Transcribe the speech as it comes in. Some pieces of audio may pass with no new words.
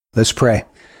Let's pray.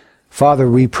 Father,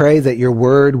 we pray that your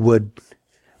word would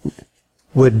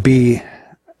be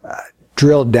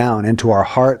drilled down into our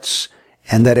hearts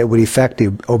and that it would effect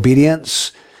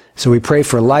obedience. So we pray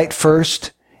for light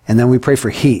first, and then we pray for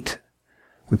heat.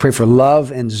 We pray for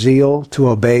love and zeal to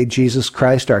obey Jesus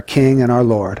Christ, our King and our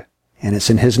Lord. And it's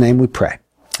in his name we pray.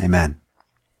 Amen.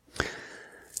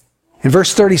 In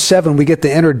verse 37, we get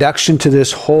the introduction to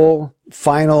this whole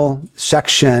final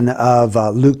section of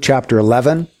Luke chapter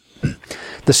 11.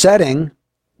 The setting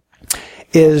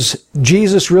is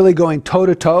Jesus really going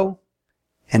toe-to-toe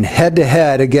and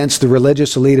head-to-head against the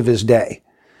religious elite of his day.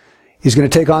 He's going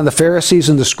to take on the Pharisees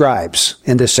and the scribes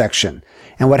in this section.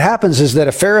 And what happens is that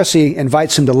a Pharisee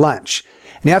invites him to lunch.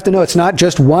 And you have to know it's not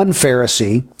just one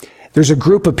Pharisee. There's a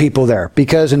group of people there,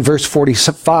 because in verse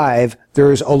 45,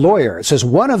 there's a lawyer. It says,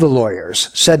 one of the lawyers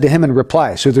said to him in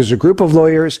reply. So there's a group of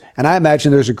lawyers, and I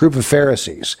imagine there's a group of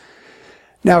Pharisees.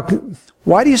 Now,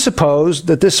 why do you suppose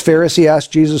that this Pharisee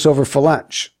asked Jesus over for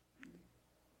lunch?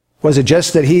 Was it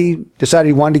just that he decided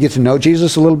he wanted to get to know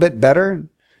Jesus a little bit better?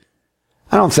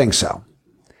 I don't think so.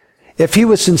 If he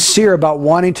was sincere about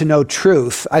wanting to know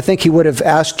truth, I think he would have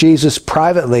asked Jesus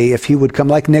privately if he would come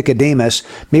like Nicodemus,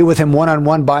 meet with him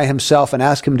one-on-one by himself and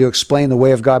ask him to explain the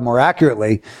way of God more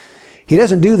accurately. He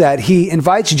doesn't do that. He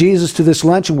invites Jesus to this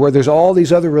luncheon where there's all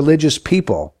these other religious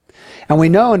people. And we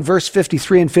know in verse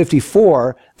 53 and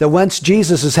 54 that once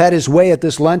Jesus has had his way at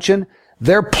this luncheon,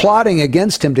 they're plotting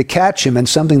against him to catch him in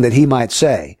something that he might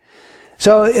say.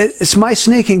 So it's my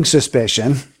sneaking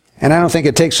suspicion, and I don't think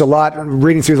it takes a lot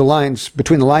reading through the lines,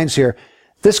 between the lines here,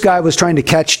 this guy was trying to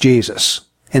catch Jesus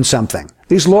in something.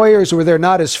 These lawyers were there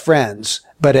not as friends,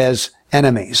 but as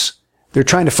enemies. They're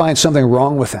trying to find something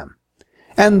wrong with him.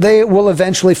 And they will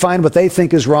eventually find what they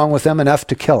think is wrong with him enough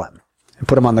to kill him and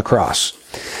put him on the cross.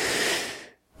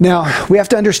 Now, we have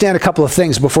to understand a couple of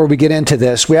things before we get into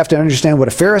this. We have to understand what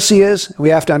a Pharisee is. We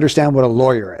have to understand what a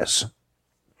lawyer is.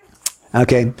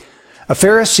 Okay. A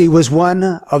Pharisee was one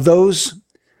of those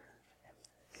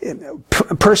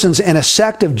persons in a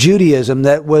sect of Judaism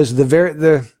that was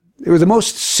they were the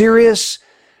most serious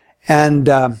and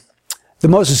the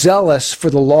most zealous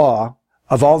for the law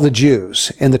of all the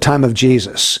Jews in the time of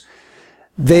Jesus.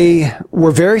 They were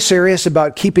very serious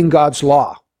about keeping God's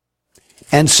law.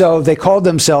 And so they called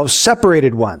themselves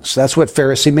separated ones. That's what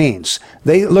Pharisee means.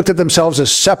 They looked at themselves as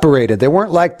separated. They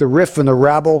weren't like the riff and the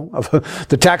rabble of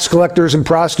the tax collectors and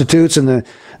prostitutes and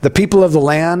the people of the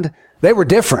land. They were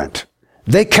different.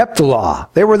 They kept the law.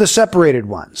 They were the separated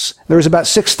ones. There was about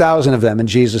 6,000 of them in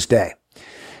Jesus' day.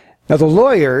 Now the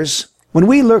lawyers, when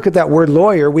we look at that word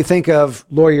lawyer, we think of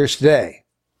lawyers today.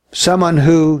 Someone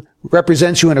who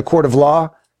represents you in a court of law.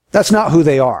 That's not who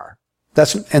they are.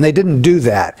 And they didn't do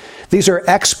that. These are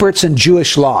experts in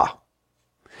Jewish law.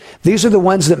 These are the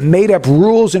ones that made up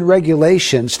rules and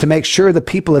regulations to make sure the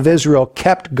people of Israel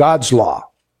kept God's law.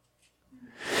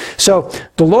 So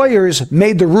the lawyers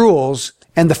made the rules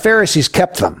and the Pharisees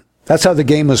kept them. That's how the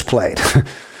game was played.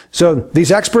 So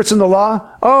these experts in the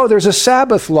law, there's a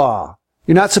Sabbath law.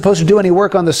 You're not supposed to do any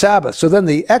work on the Sabbath. So then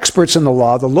the experts in the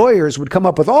law, the lawyers, would come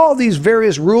up with all these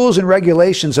various rules and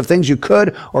regulations of things you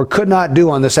could or could not do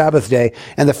on the Sabbath day.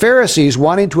 And the Pharisees,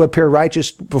 wanting to appear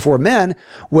righteous before men,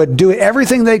 would do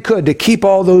everything they could to keep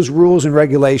all those rules and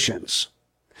regulations.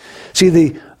 See,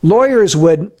 the lawyers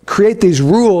would create these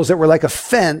rules that were like a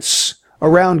fence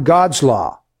around God's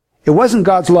law. It wasn't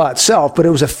God's law itself, but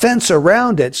it was a fence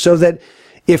around it so that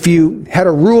if you had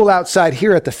a rule outside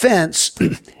here at the fence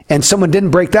and someone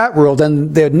didn't break that rule,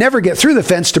 then they'd never get through the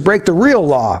fence to break the real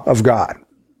law of God.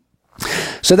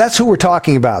 So that's who we're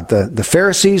talking about, the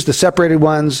Pharisees, the separated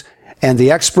ones, and the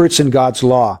experts in God's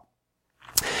law.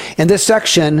 In this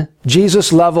section,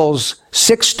 Jesus levels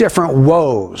 6 different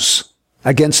woes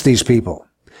against these people.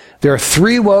 There are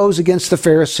 3 woes against the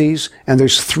Pharisees, and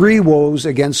there's 3 woes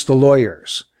against the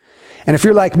lawyers. And if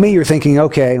you're like me, you're thinking,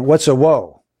 okay, what's a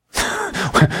woe?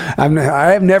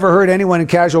 I have never heard anyone in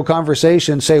casual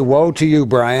conversation say, woe to you,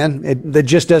 Brian. That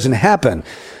just doesn't happen.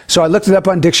 So I looked it up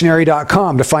on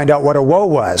dictionary.com to find out what a woe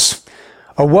was.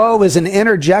 A woe is an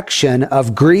interjection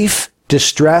of grief,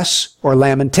 distress, or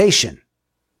lamentation.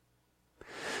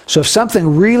 So if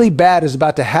something really bad is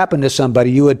about to happen to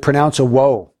somebody, you would pronounce a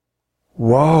woe.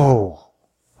 Woe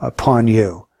upon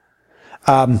you.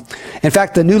 In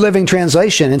fact, the New Living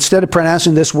Translation, instead of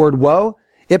pronouncing this word woe,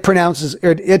 it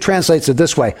translates it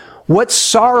this way. What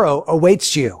sorrow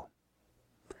awaits you?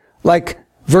 Like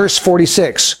verse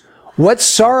 46. What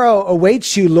sorrow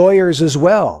awaits you, lawyers, as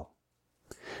well?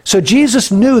 So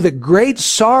Jesus knew that great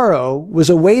sorrow was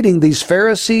awaiting these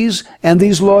Pharisees and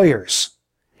these lawyers.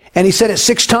 And he said it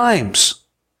 6 times.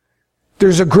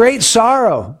 There's a great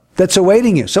sorrow that's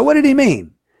awaiting you. So what did he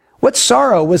mean? What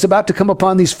sorrow was about to come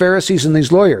upon these Pharisees and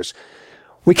these lawyers?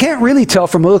 We can't really tell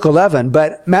from Luke 11,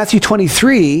 but Matthew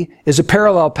 23 is a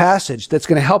parallel passage that's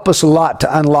going to help us a lot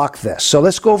to unlock this. So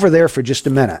let's go over there for just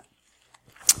a minute.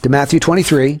 To Matthew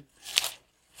 23.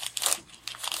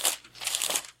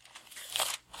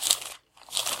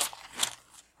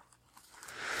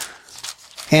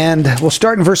 And we'll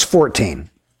start in verse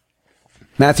 14.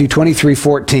 Matthew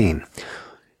 23:14.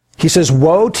 He says,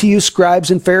 "Woe to you,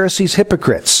 scribes and Pharisees,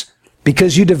 hypocrites,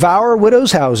 because you devour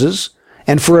widows' houses,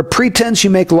 and for a pretense you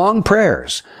make long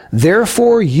prayers.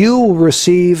 Therefore you will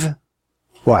receive,"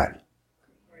 what?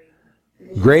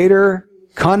 "Greater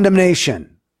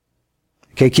condemnation."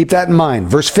 Okay, keep that in mind.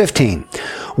 Verse 15.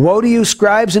 "Woe to you,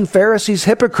 scribes and Pharisees,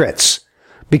 hypocrites,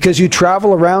 because you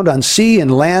travel around on sea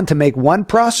and land to make one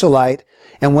proselyte,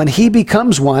 and when he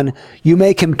becomes one, you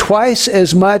make him twice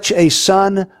as much a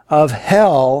son of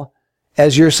hell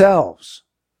as yourselves."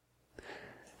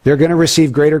 They're going to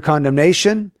receive greater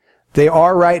condemnation. They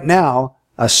are right now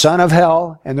a son of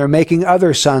hell, and they're making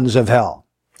other sons of hell.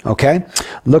 Okay?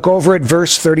 Look over at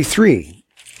verse 33.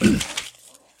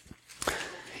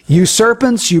 "You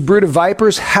serpents, you brood of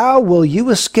vipers, how will you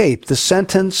escape the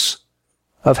sentence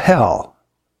of hell?"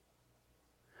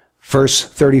 Verse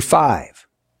 35.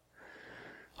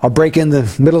 I'll break in the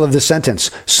middle of the sentence.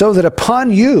 "So that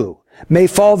upon you may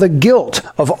fall the guilt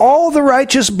of all the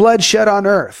righteous blood shed on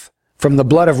earth, from the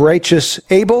blood of righteous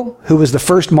Abel, who was the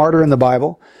first martyr in the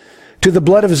Bible, to the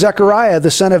blood of Zechariah,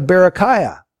 the son of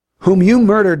Berechiah, whom you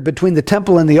murdered between the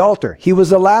temple and the altar." He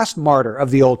was the last martyr of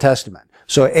the Old Testament.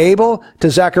 So Abel to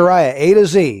Zechariah, A to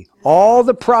Z, all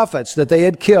the prophets that they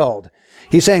had killed.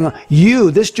 He's saying,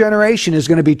 you, this generation, is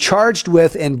going to be charged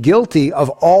with and guilty of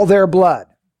all their blood.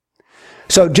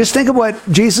 So just think of what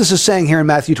Jesus is saying here in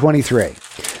Matthew 23.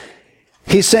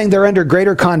 He's saying they're under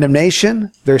greater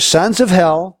condemnation. They're sons of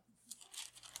hell.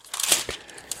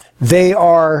 They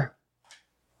are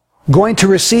going to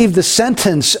receive the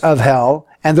sentence of hell,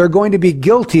 and they're going to be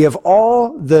guilty of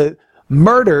all the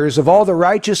murders of all the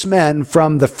righteous men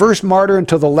from the first martyr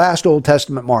until the last Old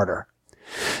Testament martyr.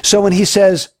 So when he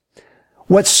says,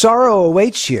 "What sorrow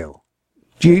awaits you,"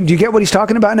 do you get what he's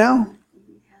talking about now?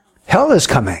 Hell is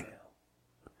coming.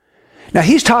 Now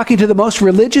he's talking to the most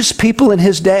religious people in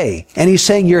his day, and he's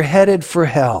saying, you're headed for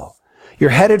hell. You're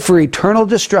headed for eternal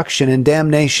destruction and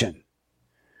damnation.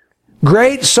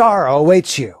 Great sorrow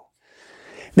awaits you.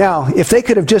 Now, if they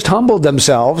could have just humbled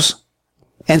themselves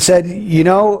and said,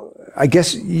 I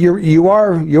guess you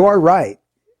are right.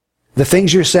 The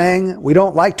things you're saying, we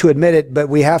don't like to admit it, but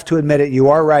we have to admit it. You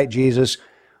are right, Jesus.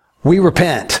 We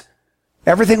repent.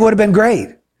 Everything would have been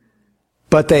great.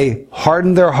 But they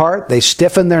hardened their heart, they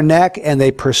stiffened their neck, and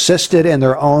they persisted in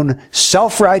their own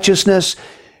self-righteousness,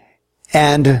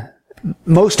 and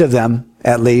most of them,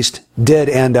 at least, did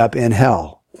end up in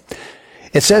hell.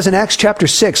 It says in Acts chapter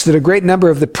 6 that a great number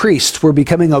of the priests were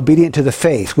becoming obedient to the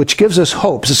faith, which gives us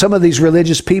hope. So some of these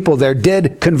religious people there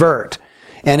did convert,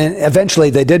 and eventually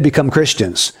they did become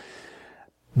Christians,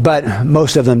 but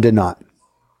most of them did not.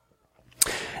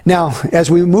 Now,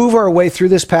 as we move our way through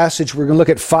this passage, we're going to look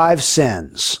at 5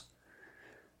 sins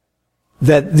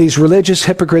that these religious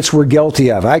hypocrites were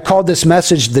guilty of. I called this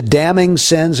message the damning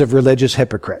sins of religious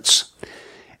hypocrites.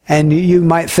 And you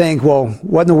might think, well,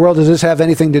 what in the world does this have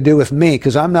anything to do with me?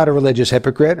 Because I'm not a religious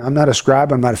hypocrite. I'm not a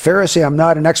scribe. I'm not a Pharisee. I'm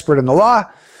not an expert in the law.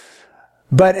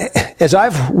 But as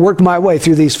I've worked my way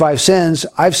through these 5 sins,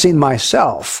 I've seen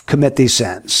myself commit these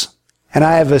sins. And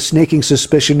I have a sneaking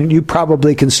suspicion you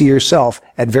probably can see yourself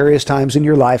at various times in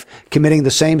your life committing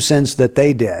the same sins that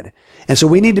they did. And so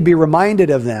we need to be reminded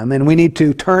of them, and we need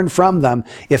to turn from them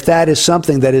if that is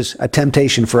something that is a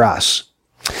temptation for us.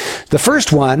 The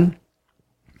first one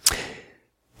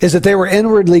is that they were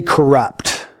inwardly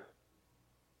corrupt.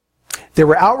 They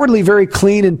were outwardly very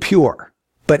clean and pure,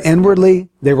 but inwardly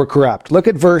they were corrupt. Look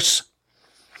at verse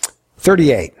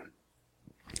 38.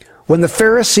 When the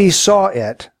Pharisee saw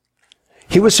it,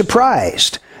 he was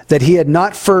surprised that he had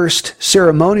not first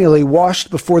ceremonially washed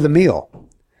before the meal.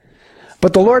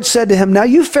 But the Lord said to him, "Now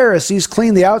you Pharisees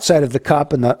clean the outside of the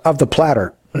cup and of the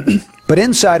platter, but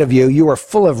inside of you are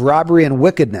full of robbery and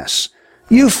wickedness.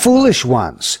 You foolish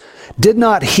ones, did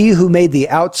not he who made the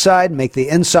outside make the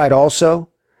inside also?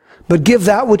 But give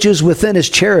that which is within as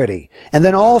charity, and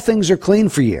then all things are clean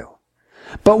for you.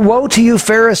 But woe to you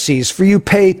Pharisees, for you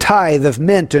pay tithe of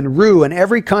mint and rue and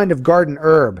every kind of garden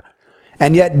herb,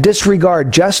 and yet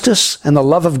disregard justice and the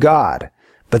love of God.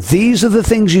 But these are the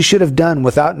things you should have done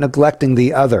without neglecting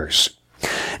the others."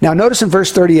 Now notice in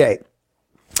verse 38,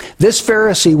 this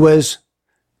Pharisee was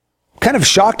kind of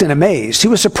shocked and amazed. He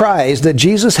was surprised that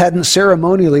Jesus hadn't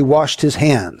ceremonially washed his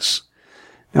hands.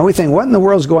 Now we think, what in the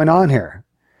world's going on here?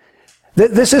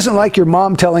 This isn't like your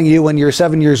mom telling you when you're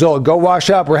 7 years old, go wash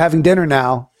up, we're having dinner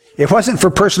now. It wasn't for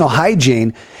personal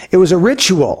hygiene. It was a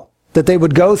ritual that they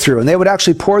would go through, and they would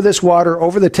actually pour this water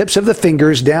over the tips of the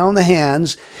fingers, down the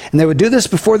hands, and they would do this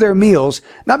before their meals,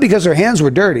 not because their hands were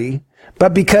dirty,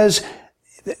 but because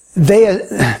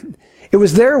it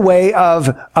was their way of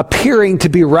appearing to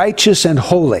be righteous and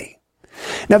holy.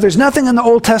 Now, there's nothing in the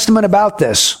Old Testament about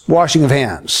this washing of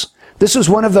hands. This was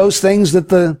one of those things that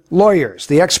the lawyers,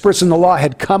 the experts in the law,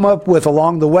 had come up with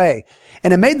along the way.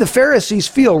 And it made the Pharisees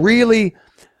feel really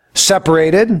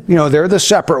separated. They're the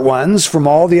separate ones from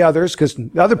all the others, because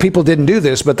other people didn't do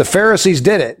this, but the Pharisees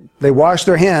did it. They washed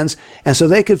their hands, and so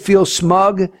they could feel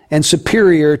smug and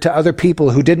superior to other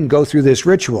people who didn't go through this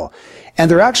ritual. And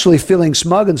they're actually feeling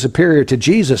smug and superior to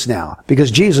Jesus now, because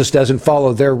Jesus doesn't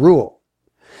follow their rule.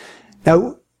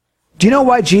 Now, do you know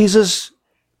why Jesus,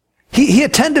 he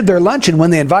attended their luncheon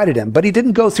when they invited him, but he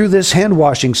didn't go through this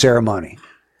hand-washing ceremony.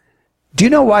 Do you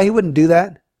know why he wouldn't do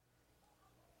that?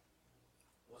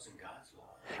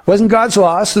 Wasn't God's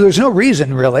law, so there's no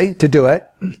reason really to do it.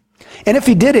 And if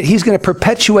he did it, he's going to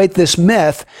perpetuate this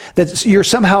myth that you're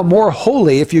somehow more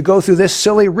holy if you go through this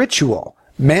silly ritual,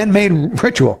 man-made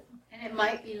ritual. And it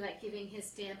might be like giving his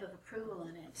stamp of approval on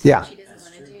it, yeah, which he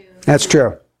doesn't want to do. That's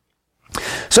true.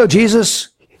 So Jesus,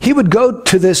 he would go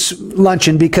to this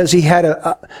luncheon because he had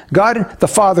God the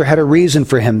Father had a reason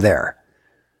for him there.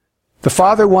 The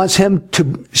Father wants him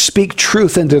to speak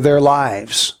truth into their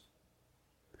lives.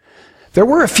 There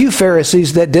were a few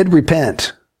Pharisees that did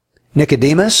repent.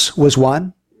 Nicodemus was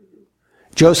one.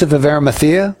 Joseph of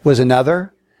Arimathea was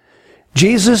another.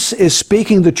 Jesus is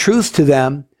speaking the truth to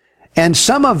them, and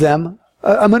some of them,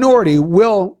 a minority,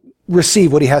 will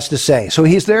receive what he has to say. So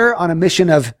he's there on a mission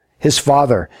of his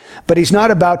Father. But he's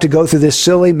not about to go through this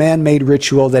silly man-made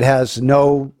ritual that has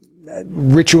no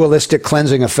ritualistic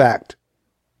cleansing effect.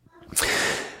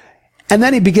 And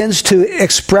then he begins to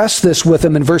express this with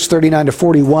them in verse 39 to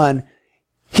 41.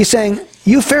 He's saying,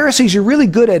 you Pharisees, you're really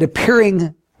good at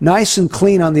appearing nice and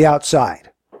clean on the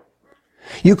outside.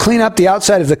 You clean up the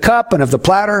outside of the cup and of the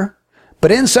platter,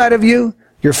 but inside of you,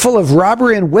 you're full of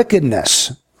robbery and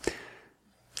wickedness.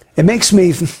 It makes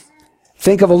me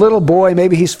think of a little boy,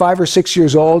 maybe he's 5 or 6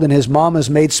 years old, and his mom has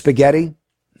made spaghetti,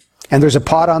 and there's a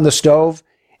pot on the stove,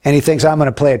 and he thinks, I'm going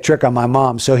to play a trick on my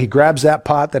mom. So he grabs that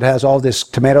pot that has all this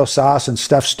tomato sauce and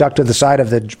stuff stuck to the side of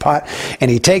the pot,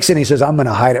 and he takes it and he says, I'm going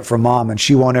to hide it from mom, and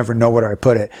she won't ever know where I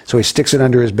put it. So he sticks it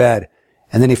under his bed,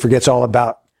 and then he forgets all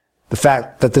about the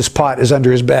fact that this pot is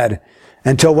under his bed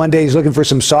until one day he's looking for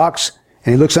some socks,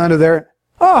 and he looks under there.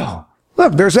 Oh,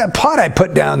 look, there's that pot I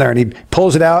put down there, and he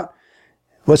pulls it out.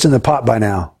 What's in the pot by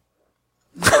now?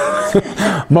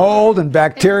 Mold and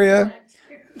bacteria.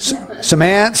 Some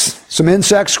ants, some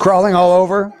insects crawling all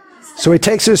over. So he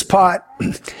takes his pot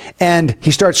and he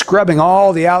starts scrubbing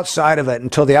all the outside of it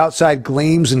until the outside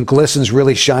gleams and glistens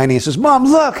really shiny. He says, Mom,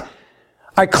 look,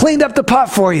 I cleaned up the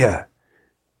pot for you.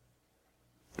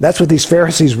 That's what these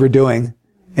Pharisees were doing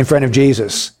in front of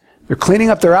Jesus. They're cleaning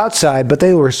up their outside, but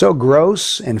they were so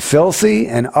gross and filthy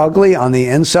and ugly on the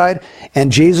inside,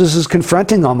 and Jesus is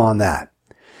confronting them on that.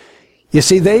 You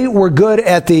see, they were good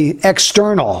at the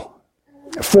external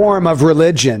form of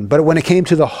religion, but when it came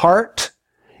to the heart,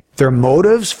 their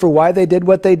motives for why they did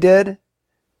what they did,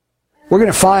 we're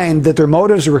going to find that their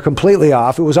motives were completely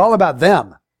off. It was all about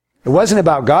them. It wasn't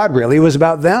about God, really. It was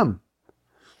about them.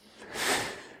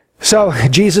 So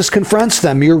Jesus confronts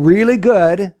them. You're really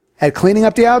good at cleaning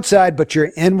up the outside, but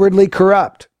you're inwardly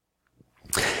corrupt.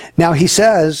 Now he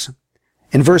says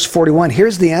in verse 41,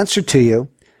 here's the answer to you,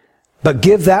 but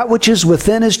give that which is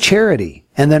within as charity,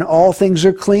 and then all things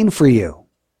are clean for you.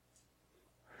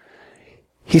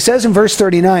 He says in verse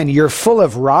 39, you're full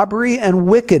of robbery and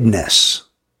wickedness.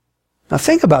 Now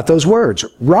think about those words.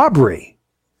 Robbery.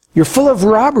 You're full of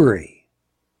robbery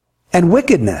and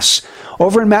wickedness.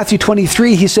 Over in Matthew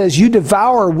 23, he says, you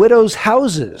devour widows'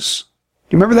 houses.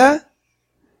 Do you remember that?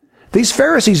 These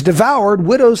Pharisees devoured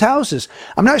widows' houses.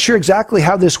 I'm not sure exactly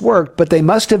how this worked, but they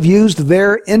must have used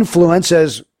their influence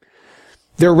as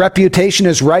their reputation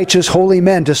as righteous, holy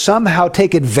men to somehow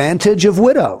take advantage of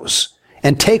widows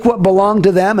and take what belonged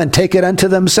to them and take it unto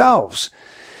themselves.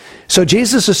 So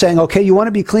Jesus is saying, okay, you want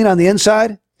to be clean on the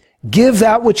inside? Give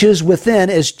that which is within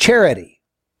as charity.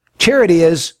 Charity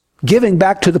is giving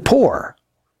back to the poor.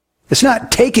 It's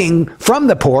not taking from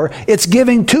the poor, it's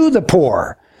giving to the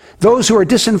poor. Those who are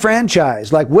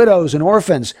disenfranchised, like widows and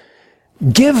orphans,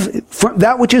 give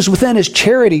that which is within as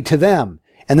charity to them.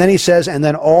 And then he says, and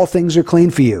then all things are clean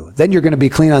for you. Then you're going to be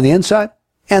clean on the inside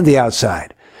and the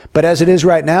outside. But as it is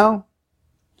right now,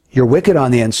 you're wicked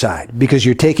on the inside because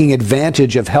you're taking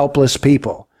advantage of helpless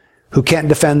people who can't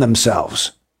defend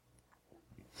themselves.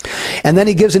 And then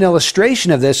he gives an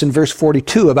illustration of this in verse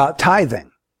 42 about tithing.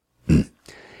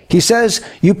 He says,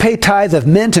 you pay tithe of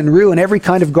mint and rue and every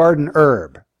kind of garden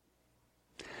herb.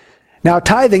 Now,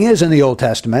 tithing is in the Old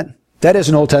Testament. That is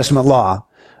an Old Testament law.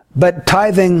 But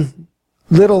tithing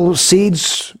little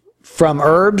seeds from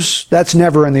herbs, that's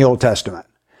never in the Old Testament.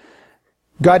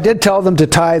 God did tell them to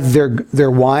tithe their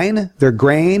wine, their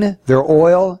grain, their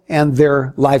oil, and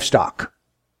their livestock.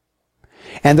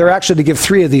 And they're actually to give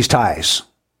 3 of these tithes.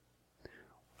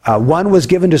 One was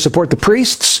given to support the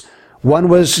priests, one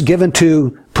was given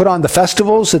to put on the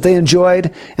festivals that they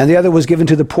enjoyed, and the other was given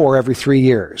to the poor every 3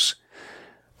 years.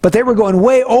 But they were going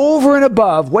way over and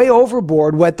above, way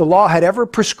overboard what the law had ever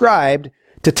prescribed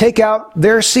to take out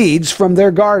their seeds from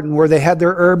their garden where they had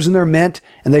their herbs and their mint,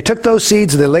 and they took those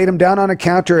seeds, they laid them down on a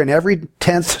counter, and every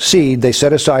 10th seed they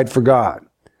set aside for God.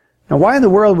 Now, why in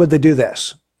the world would they do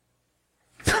this?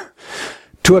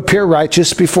 To appear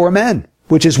righteous before men,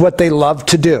 which is what they love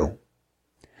to do.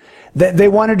 They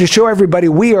wanted to show everybody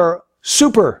we are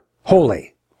super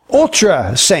holy,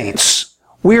 ultra saints.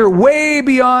 We are way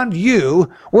beyond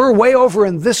you. We're way over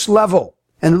in this level.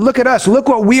 And look at us. Look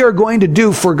what we are going to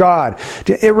do for God.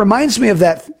 It reminds me of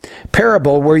that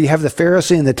parable where you have the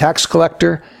Pharisee and the tax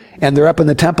collector, and they're up in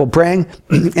the temple praying.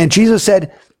 And Jesus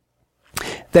said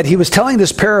that he was telling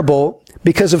this parable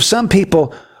because of some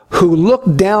people who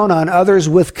looked down on others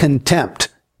with contempt,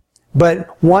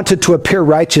 but wanted to appear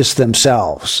righteous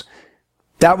themselves.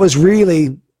 That was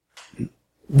really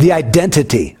the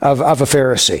identity of a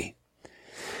Pharisee.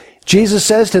 Jesus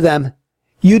says to them,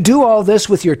 you do all this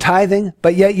with your tithing,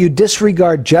 but yet you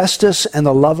disregard justice and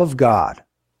the love of God.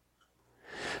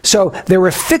 So they were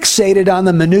fixated on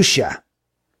the minutia,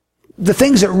 the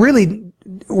things that really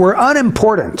were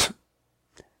unimportant,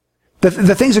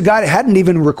 the things that God hadn't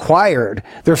even required.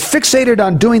 They're fixated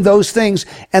on doing those things,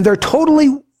 and they're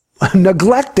totally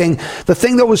neglecting the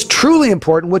thing that was truly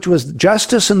important, which was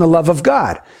justice and the love of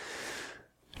God.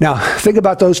 Now, think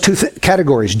about those two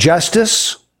categories.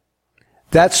 Justice,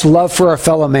 that's love for our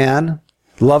fellow man.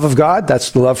 Love of God,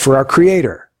 that's the love for our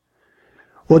Creator.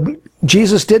 Well,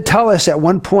 Jesus did tell us at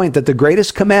one point that the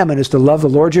greatest commandment is to love the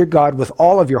Lord your God with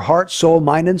all of your heart, soul,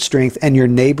 mind, and strength, and your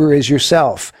neighbor is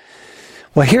yourself.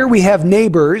 Well, here we have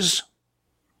neighbors.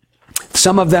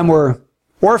 Some of them were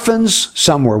orphans,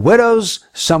 some were widows,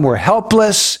 some were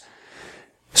helpless.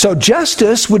 So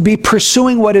justice would be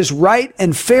pursuing what is right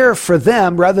and fair for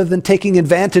them rather than taking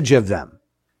advantage of them.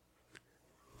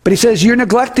 But he says, you're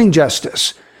neglecting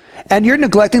justice, and you're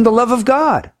neglecting the love of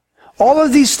God. All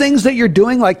of these things that you're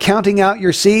doing, like counting out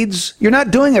your seeds, you're not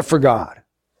doing it for God.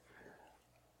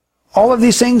 All of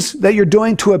these things that you're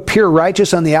doing to appear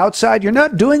righteous on the outside, you're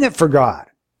not doing it for God.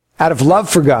 Out of love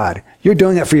for God, you're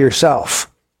doing it for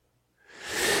yourself.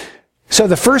 So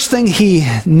the first thing he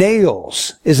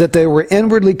nails is that they were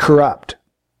inwardly corrupt.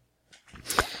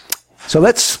 So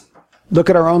let's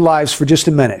look at our own lives for just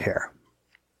a minute here.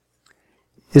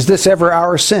 Is this ever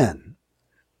our sin?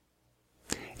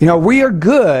 You know, we are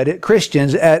good,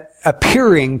 Christians, at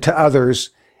appearing to others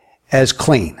as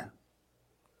clean.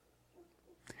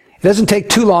 It doesn't take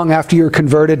too long after you're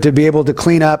converted to be able to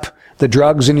clean up the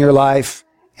drugs in your life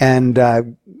and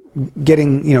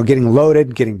getting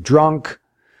loaded, getting drunk,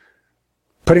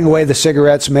 putting away the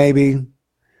cigarettes maybe.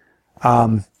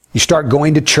 You start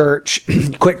going to church,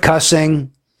 quit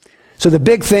cussing. So the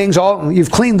big things, you've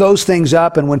cleaned those things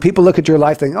up, and when people look at your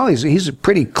life, they think, oh, he's a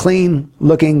pretty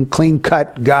clean-looking,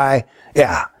 clean-cut guy.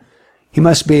 Yeah, he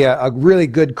must be a really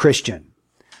good Christian.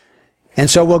 And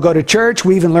so we'll go to church.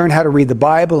 We even learn how to read the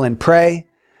Bible and pray.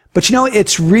 But you know,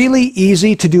 it's really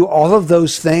easy to do all of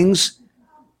those things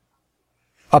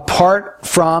apart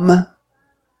from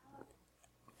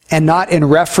and not in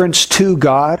reference to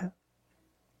God.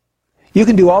 You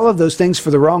can do all of those things for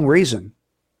the wrong reason.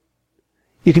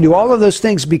 You can do all of those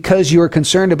things because you are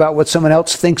concerned about what someone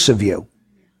else thinks of you.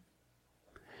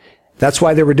 That's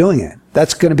why they were doing it.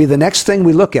 That's going to be the next thing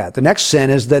we look at. The next sin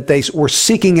is that they were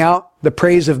seeking out the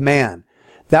praise of man.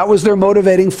 That was their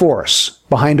motivating force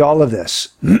behind all of this.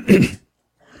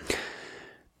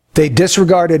 They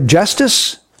disregarded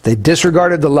justice. They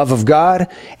disregarded the love of God.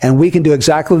 And we can do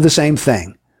exactly the same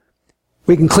thing.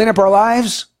 We can clean up our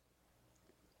lives.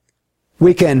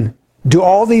 We can do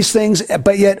all these things,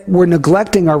 but yet we're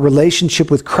neglecting our relationship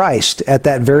with Christ at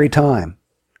that very time.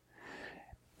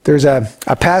 There's a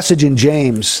passage in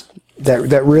James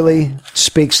that really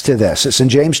speaks to this. It's in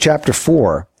James chapter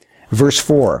 4, verse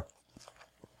 4.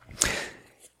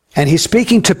 And he's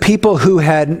speaking to people who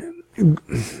had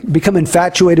become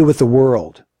infatuated with the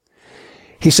world.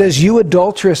 He says, "You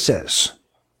adulteresses,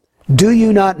 do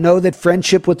you not know that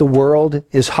friendship with the world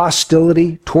is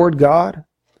hostility toward God?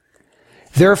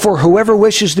 Therefore, whoever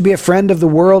wishes to be a friend of the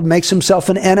world makes himself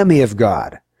an enemy of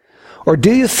God. Or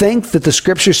do you think that the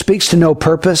Scripture speaks to no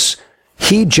purpose?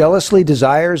 He jealously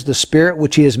desires the Spirit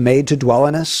which he has made to dwell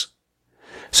in us."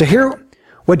 So here,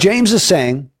 what James is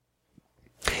saying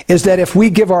is that if we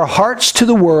give our hearts to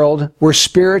the world, we're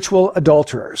spiritual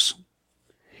adulterers.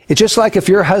 It's just like if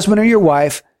your husband or your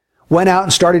wife went out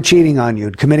and started cheating on you,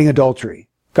 committing adultery.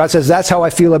 God says, that's how I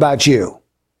feel about you.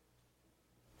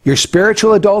 You're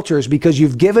spiritual adulterers because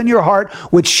you've given your heart,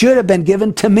 which should have been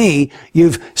given to me.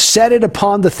 You've set it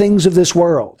upon the things of this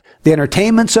world, the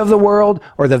entertainments of the world,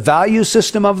 or the value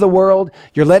system of the world.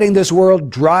 You're letting this world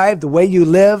drive the way you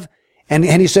live. And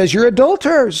he says, you're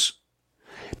adulterers.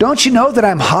 Don't you know that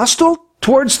I'm hostile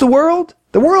towards the world?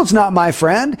 The world's not my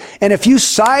friend. And if you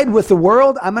side with the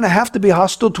world, I'm going to have to be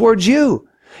hostile towards you.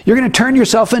 You're going to turn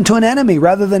yourself into an enemy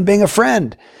rather than being a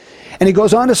friend. And he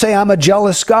goes on to say, I'm a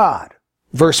jealous God.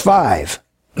 Verse 5,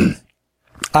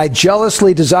 I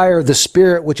jealously desire the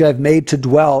Spirit which I've made to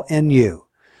dwell in you.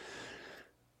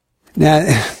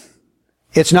 Now,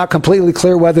 it's not completely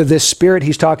clear whether this Spirit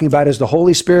he's talking about is the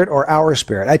Holy Spirit or our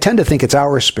spirit. I tend to think it's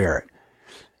our spirit.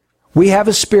 We have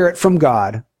a spirit from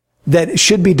God that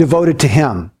should be devoted to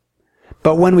him.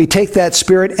 But when we take that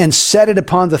spirit and set it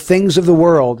upon the things of the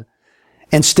world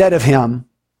instead of him,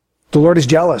 the Lord is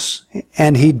jealous,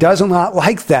 and he does not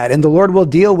like that, and the Lord will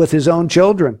deal with his own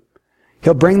children.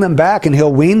 He'll bring them back, and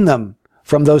he'll wean them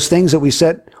from those things that we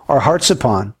set our hearts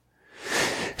upon.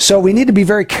 So we need to be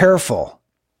very careful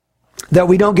that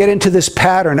we don't get into this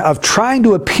pattern of trying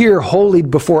to appear holy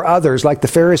before others like the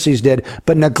Pharisees did,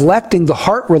 but neglecting the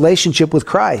heart relationship with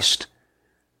Christ.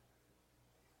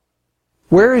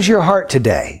 Where is your heart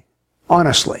today,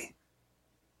 honestly?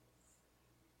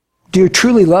 Do you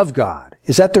truly love God?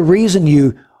 Is that the reason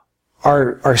you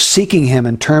are seeking him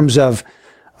in terms of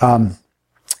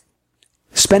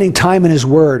spending time in his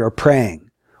word or praying,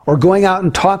 or going out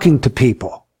and talking to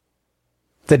people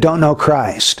that don't know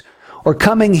Christ, or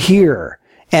coming here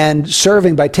and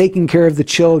serving by taking care of the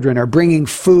children or bringing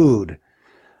food?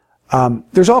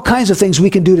 There's all kinds of things we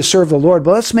can do to serve the Lord,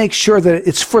 but let's make sure that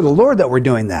it's for the Lord that we're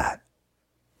doing that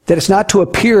it's not to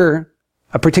appear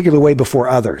a particular way before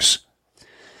others.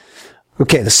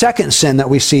 Okay, the second sin that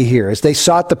we see here is they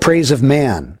sought the praise of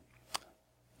man.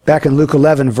 Back in Luke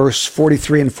 11, verse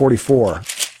 43 and 44.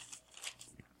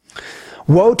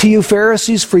 Woe to you,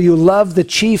 Pharisees, for you love the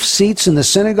chief seats in the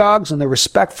synagogues and the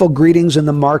respectful greetings in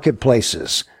the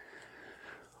marketplaces.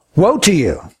 Woe to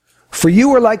you, for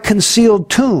you are like concealed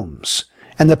tombs,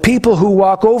 and the people who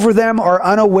walk over them are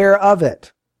unaware of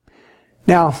it.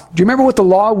 Now, do you remember what the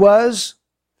law was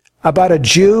about a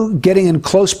Jew getting in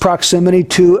close proximity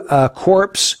to a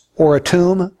corpse or a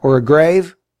tomb or a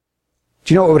grave?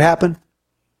 Do you know what would happen?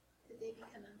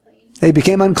 They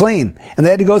became unclean. And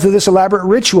they had to go through this elaborate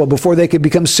ritual before they could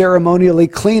become ceremonially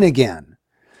clean again.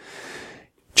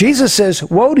 Jesus says,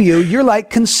 woe to you, you're like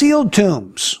concealed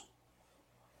tombs.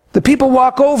 The people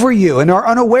walk over you and are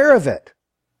unaware of it.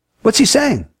 What's he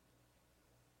saying?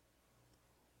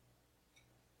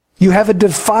 You have a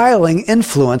defiling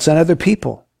influence on other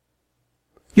people.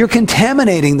 You're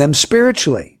contaminating them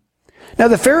spiritually. Now,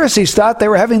 the Pharisees thought they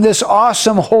were having this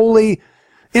awesome, holy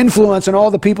influence on all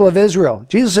the people of Israel.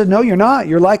 Jesus said, no, you're not.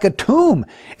 You're like a tomb.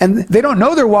 And they don't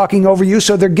know they're walking over you,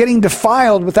 so they're getting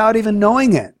defiled without even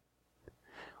knowing it.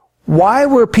 Why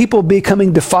were people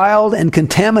becoming defiled and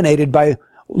contaminated by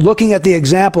looking at the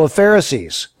example of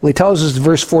Pharisees? Well, he tells us in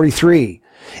verse 43.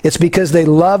 It's because they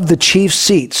loved the chief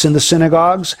seats in the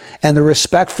synagogues and the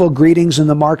respectful greetings in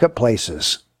the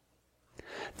marketplaces.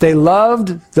 They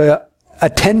loved the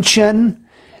attention,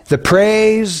 the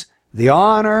praise, the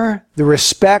honor, the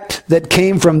respect that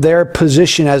came from their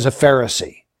position as a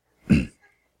Pharisee.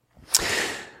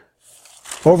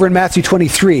 Over in Matthew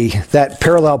 23, that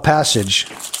parallel passage,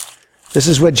 this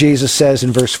is what Jesus says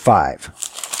in verse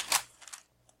 5.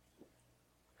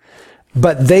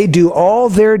 But they do all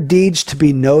their deeds to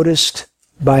be noticed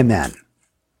by men.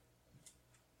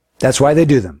 That's why they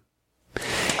do them.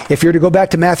 If you're to go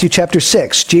back to Matthew chapter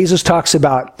 6, Jesus talks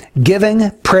about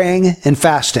giving, praying, and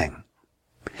fasting.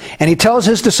 And he tells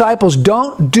his disciples,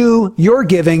 don't do your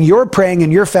giving, your praying,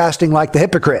 and your fasting like the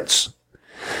hypocrites.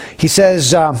 He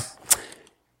says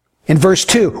in verse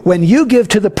 2, when you give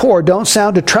to the poor, don't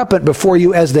sound a trumpet before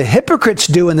you as the hypocrites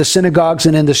do in the synagogues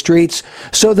and in the streets,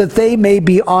 so that they may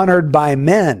be honored by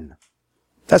men.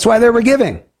 That's why they were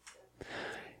giving.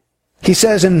 He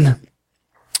says in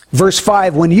Verse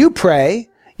 5, when you pray,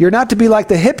 you're not to be like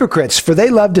the hypocrites, for they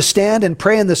love to stand and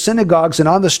pray in the synagogues and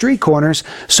on the street corners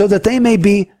so that they may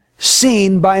be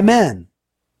seen by men.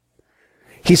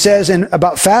 He says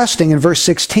about fasting in verse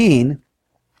 16,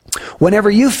 whenever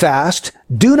you fast,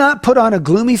 do not put on a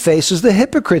gloomy face as the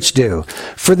hypocrites do,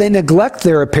 for they neglect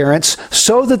their appearance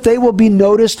so that they will be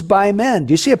noticed by men.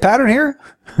 Do you see a pattern here?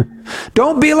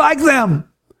 Don't be like them.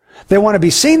 They want to be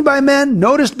seen by men,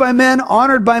 noticed by men,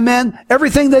 honored by men.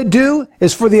 Everything they do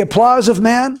is for the applause of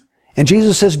man. And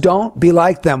Jesus says, don't be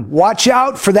like them. Watch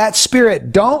out for that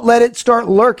spirit. Don't let it start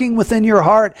lurking within your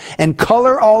heart and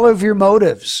color all of your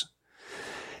motives.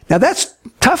 Now that's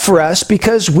tough for us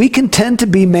because we can tend to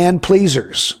be man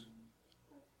pleasers.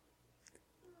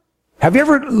 Have you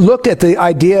ever looked at the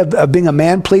idea of being a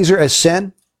man pleaser as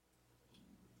sin?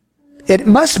 It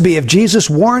must be if Jesus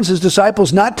warns his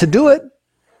disciples not to do it.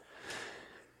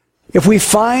 If we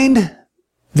find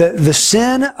the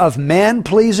sin of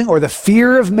man-pleasing or the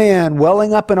fear of man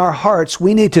welling up in our hearts,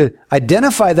 we need to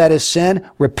identify that as sin,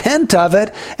 repent of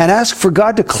it, and ask for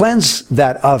God to cleanse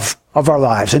that of our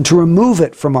lives and to remove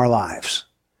it from our lives.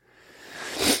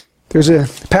 There's a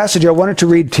passage I wanted to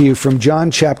read to you from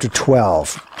John chapter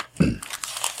 12.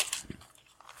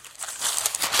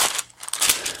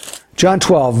 John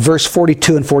 12, verse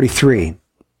 42 and 43.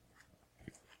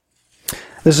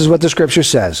 This is what the scripture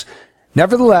says.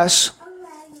 Nevertheless,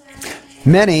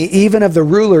 many, even of the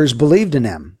rulers, believed in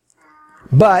him.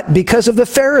 But because of the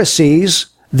Pharisees,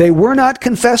 they were not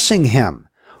confessing him,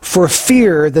 for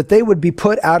fear that they would be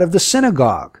put out of the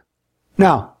synagogue.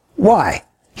 Now, why?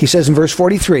 He says in verse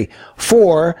 43,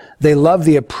 for they love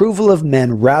the approval of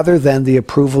men rather than the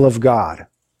approval of God.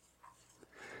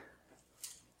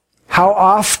 How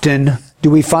often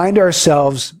do we find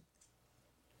ourselves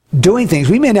doing things?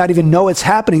 We may not even know it's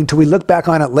happening until we look back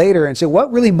on it later and say,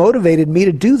 what really motivated me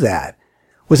to do that?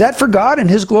 Was that for God and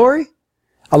his glory?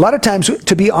 A lot of times,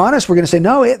 to be honest, we're going to say,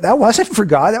 no, that wasn't for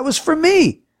God. That was for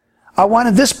me. I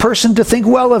wanted this person to think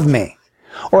well of me.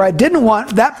 Or I didn't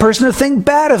want that person to think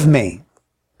bad of me.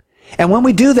 And when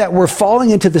we do that, we're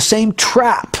falling into the same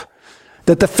trap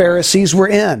that the Pharisees were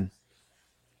in.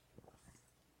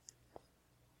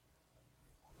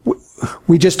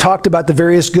 We just talked about the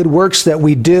various good works that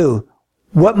we do.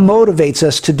 What motivates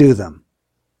us to do them?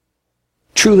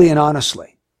 Truly and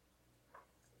honestly.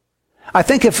 I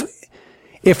think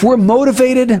if we're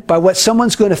motivated by what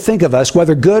someone's going to think of us,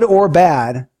 whether good or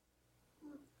bad,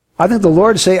 I think the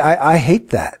Lord would say, I hate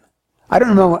that. I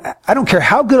don't care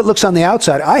how good it looks on the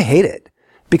outside. I hate it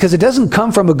because it doesn't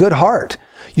come from a good heart.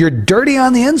 You're dirty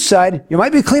on the inside. You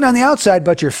might be clean on the outside,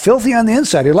 but you're filthy on the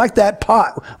inside. You're like that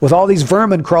pot with all these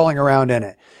vermin crawling around in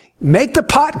it. Make the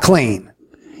pot clean.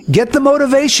 Get the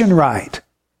motivation right.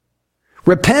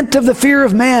 Repent of the fear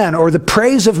of man or the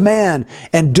praise of man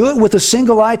and do it with a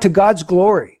single eye to God's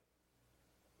glory.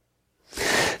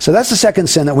 So that's the second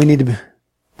sin that we need to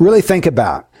really think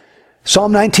about.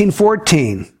 Psalm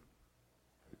 19:14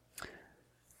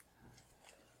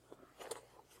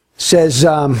 says,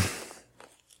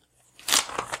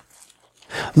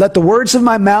 let the words of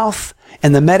my mouth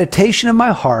and the meditation of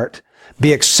my heart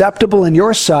be acceptable in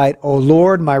your sight, O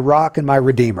Lord, my rock and my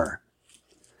redeemer.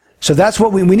 So that's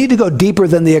what we need to go deeper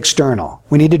than the external.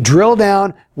 We need to drill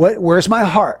down, where's my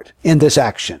heart in this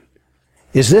action?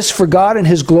 Is this for God and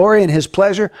his glory and his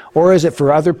pleasure, or is it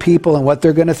for other people and what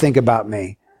they're going to think about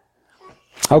me?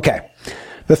 Okay.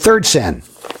 The third sin.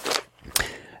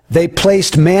 They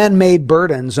placed man-made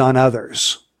burdens on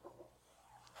others.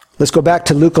 Let's go back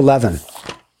to Luke 11.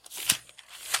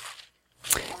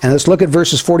 And let's look at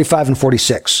verses 45 and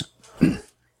 46.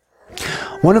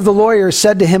 One of the lawyers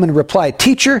said to him in reply,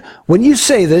 Teacher, when you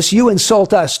say this, you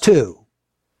insult us too.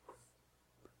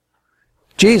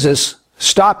 Jesus,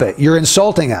 stop it. You're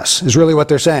insulting us, is really what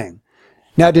they're saying.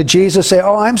 Now, did Jesus say,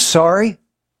 oh, I'm sorry.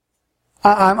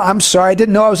 I'm sorry. I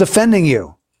didn't know I was offending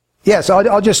you. Yes,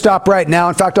 I'll just stop right now.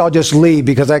 In fact, I'll just leave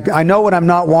because I know when I'm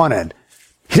not wanted.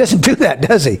 He doesn't do that,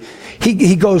 does he?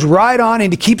 He goes right on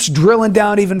and he keeps drilling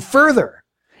down even further.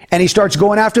 And he starts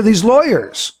going after these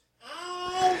lawyers.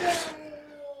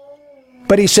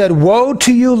 But he said, woe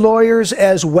to you lawyers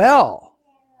as well.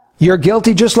 You're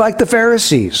guilty just like the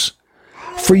Pharisees.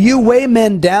 For you weigh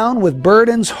men down with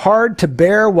burdens hard to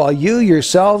bear, while you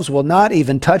yourselves will not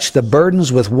even touch the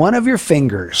burdens with one of your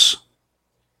fingers.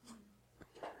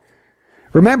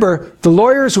 Remember, the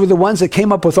lawyers were the ones that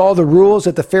came up with all the rules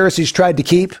that the Pharisees tried to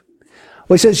keep.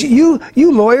 Well, he says, you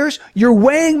lawyers, you're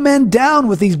weighing men down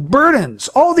with these burdens,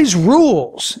 all these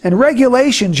rules and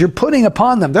regulations you're putting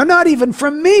upon them. They're not even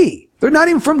from me. They're not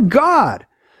even from God.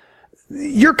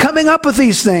 You're coming up with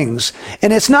these things,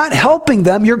 and it's not helping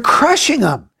them. You're crushing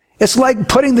them. It's like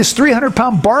putting this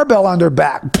 300-pound barbell on their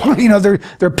back.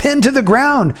 They're pinned to the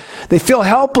ground. They feel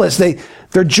helpless.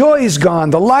 Their joy is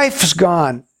gone. The life's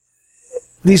gone.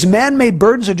 These man-made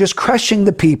burdens are just crushing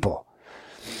the people.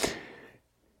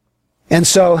 And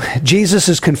so Jesus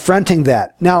is confronting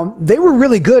that. Now, they were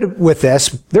really good with this.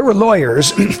 There were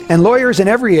lawyers, and lawyers in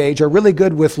every age are really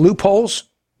good with loopholes.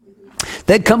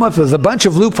 They'd come up with a bunch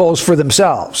of loopholes for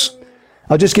themselves.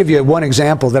 I'll just give you one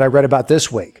example that I read about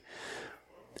this week.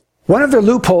 One of their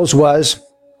loopholes was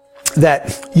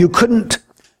that you couldn't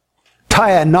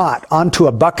tie a knot onto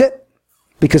a bucket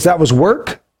because that was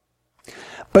work,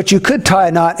 but you could tie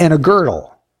a knot in a girdle.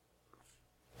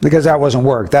 Because that wasn't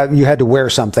work. That you had to wear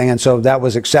something, and so that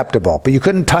was acceptable. But you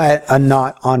couldn't tie a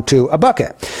knot onto a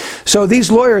bucket. So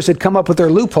these lawyers had come up with their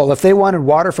loophole. If they wanted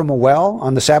water from a well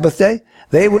on the Sabbath day,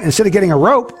 they would, instead of getting a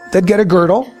rope, they'd get a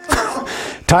girdle,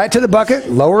 tie it to the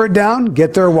bucket, lower it down,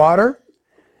 get their water.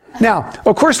 Now,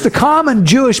 of course, the common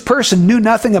Jewish person knew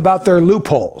nothing about their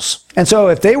loopholes. And so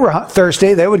if they were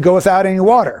thirsty, they would go without any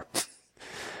water.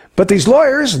 But these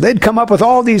lawyers, they'd come up with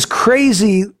all these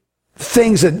crazy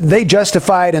things that they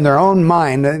justified in their own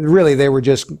mind. Really, they were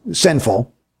just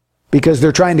sinful because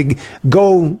they're trying to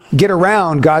go get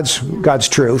around God's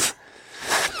truth.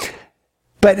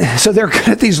 But so they're good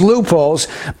at these loopholes,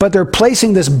 but they're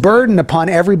placing this burden upon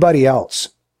everybody else.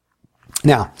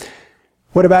 Now,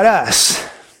 what about us?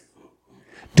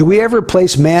 Do we ever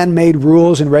place man-made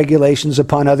rules and regulations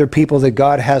upon other people that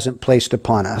God hasn't placed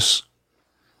upon us?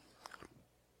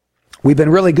 We've been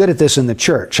really good at this in the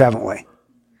church, haven't we?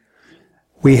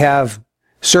 We have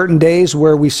certain days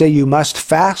where we say you must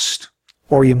fast,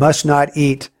 or you must not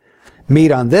eat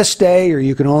meat on this day, or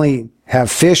you can only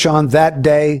have fish on that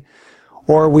day,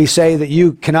 or we say that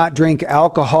you cannot drink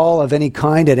alcohol of any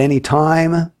kind at any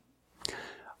time.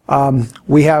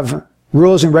 We have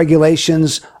rules and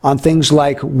regulations on things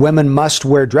like women must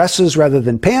wear dresses rather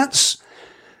than pants.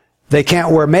 They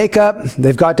can't wear makeup.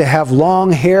 They've got to have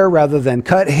long hair rather than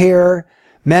cut hair.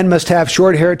 Men must have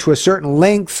short hair to a certain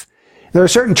length. There are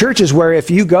certain churches where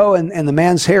if you go and the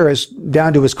man's hair is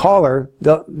down to his collar,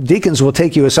 the deacons will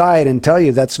take you aside and tell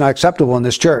you that's not acceptable in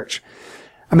this church.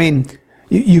 I mean,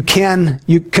 you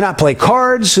cannot play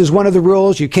cards is one of the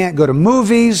rules. You can't go to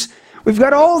movies. We've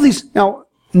got all these. Now,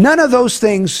 none of those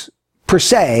things per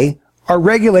se are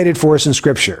regulated for us in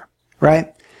Scripture,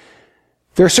 right?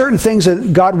 There are certain things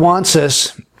that God wants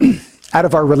us out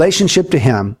of our relationship to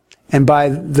Him and by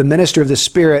the minister of the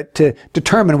Spirit to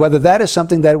determine whether that is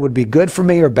something that would be good for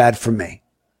me or bad for me.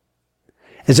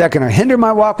 Is that going to hinder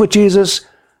my walk with Jesus?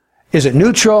 Is it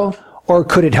neutral? Or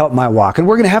could it help my walk? And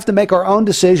we're going to have to make our own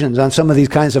decisions on some of these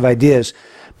kinds of ideas.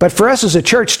 But for us as a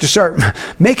church to start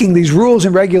making these rules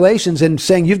and regulations and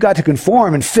saying you've got to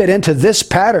conform and fit into this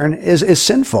pattern is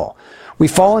sinful.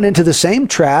 We've fallen into the same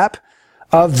trap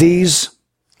of these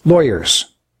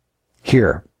lawyers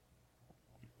here.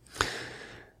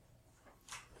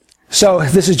 So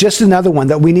this is just another one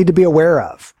that we need to be aware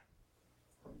of.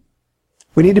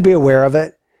 We need to be aware of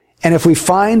it. And if we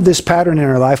find this pattern in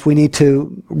our life, we need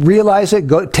to realize it,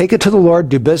 go take it to the Lord,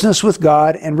 do business with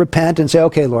God, and repent and say,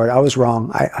 okay, Lord, I was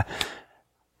wrong.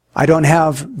 I don't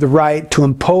have the right to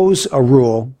impose a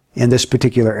rule in this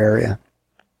particular area.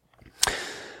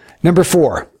 Number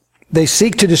 4, they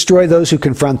seek to destroy those who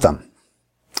confront them.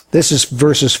 This is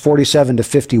verses 47 to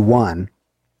 51.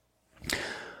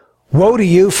 Woe to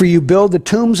you, for you build the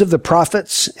tombs of the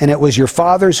prophets, and it was your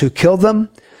fathers who killed them.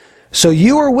 So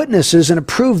you are witnesses and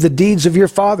approve the deeds of your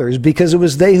fathers, because it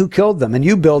was they who killed them, and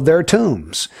you build their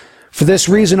tombs. For this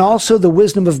reason also the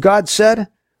wisdom of God said,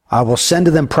 I will send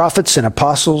to them prophets and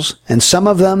apostles, and some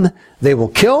of them they will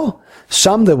kill,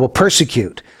 some they will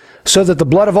persecute, so that the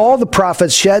blood of all the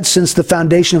prophets shed since the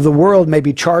foundation of the world may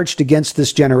be charged against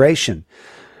this generation,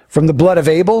 from the blood of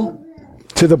Abel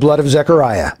to the blood of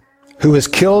Zechariah, who was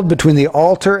killed between the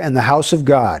altar and the house of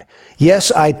God. Yes,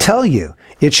 I tell you,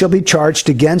 it shall be charged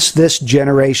against this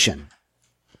generation.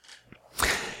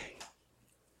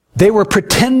 They were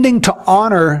pretending to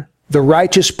honor the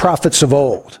righteous prophets of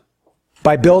old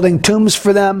by building tombs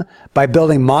for them, by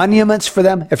building monuments for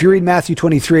them. If you read Matthew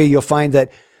 23, you'll find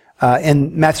that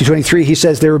in Matthew 23, he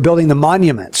says they were building the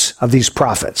monuments of these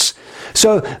prophets.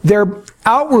 So they're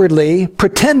outwardly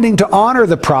pretending to honor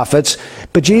the prophets,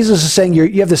 but Jesus is saying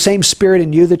you have the same spirit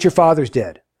in you that your fathers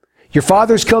did. Your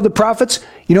fathers killed the prophets.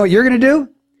 You know what you're going to do?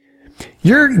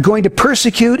 You're going to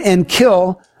persecute and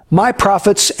kill my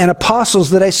prophets and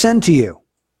apostles that I send to you.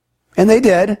 And they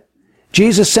did.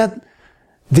 Jesus sent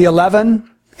the 11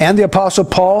 and the apostle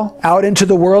Paul out into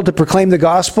the world to proclaim the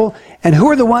gospel. And who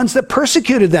are the ones that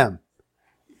persecuted them?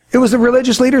 It was the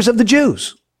religious leaders of the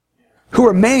Jews who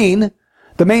remain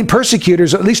the main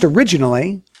persecutors, at least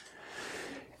originally.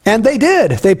 And they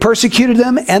did. They persecuted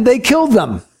them and they killed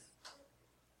them.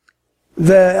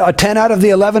 10 out of the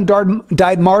 11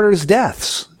 died martyrs'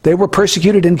 deaths. They were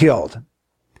persecuted and killed.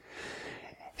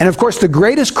 And of course, the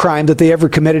greatest crime that they ever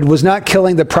committed was not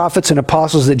killing the prophets and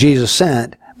apostles that Jesus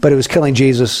sent, but it was killing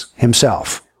Jesus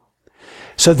himself.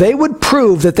 So they would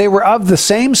prove that they were of the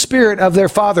same spirit of their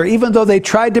Father, even though they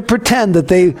tried to pretend that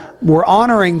they were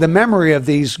honoring the memory of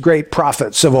these great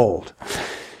prophets of old.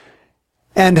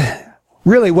 And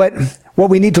really what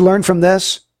we need to learn from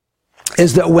this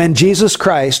is that when Jesus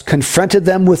Christ confronted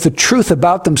them with the truth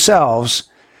about themselves,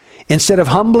 instead of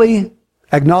humbly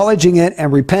acknowledging it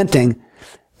and repenting,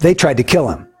 they tried to kill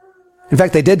him. In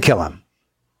fact, they did kill him.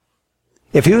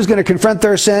 If he was going to confront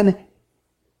their sin,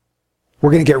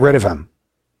 we're going to get rid of him.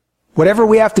 Whatever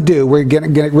we have to do, we're going to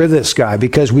get rid of this guy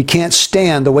because we can't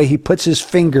stand the way he puts his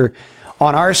finger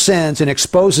on our sins and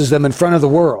exposes them in front of the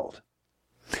world.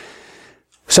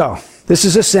 So, this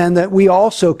is a sin that we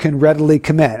also can readily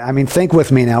commit. I mean, think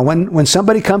with me now. When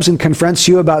somebody comes and confronts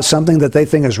you about something that they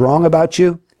think is wrong about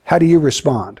you, how do you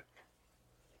respond?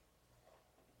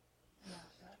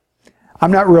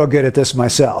 I'm not real good at this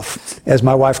myself, as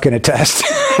my wife can attest.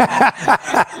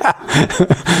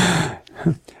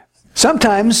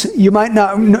 Sometimes you might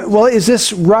not know, well, is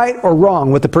this right or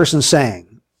wrong what the person's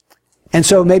saying? And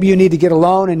so maybe you need to get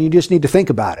alone and you just need to think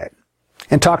about it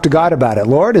and talk to God about it.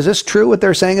 Lord, is this true what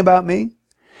they're saying about me?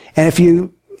 And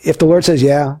if the Lord says,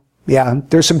 yeah,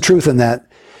 there's some truth in that,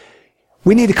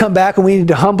 we need to come back and we need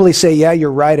to humbly say, yeah,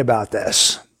 you're right about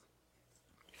this.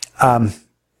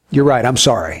 You're right, I'm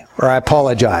sorry. Or I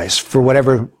apologize for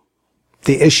whatever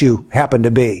the issue happened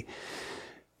to be.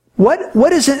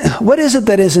 What is it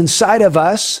that is inside of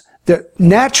us that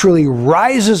naturally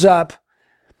rises up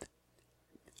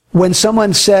when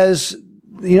someone says,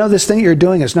 you know, this thing you're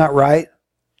doing is not right?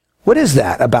 What is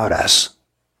that about us?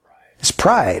 It's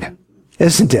pride,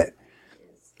 isn't it?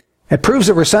 It proves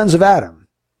that we're sons of Adam.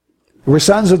 We're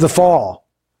sons of the fall.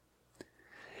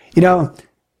 You know,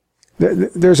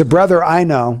 there's a brother I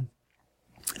know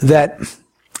that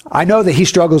he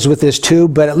struggles with this too,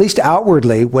 but at least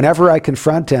outwardly, whenever I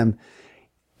confront him,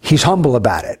 he's humble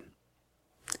about it.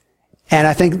 And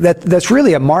I think that's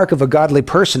really a mark of a godly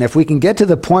person. If we can get to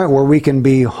the point where we can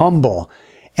be humble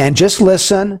and just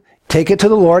listen, take it to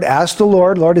the Lord, ask the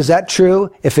Lord, Lord, is that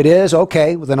true? If it is,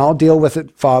 okay, well, then I'll deal with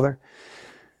it, Father.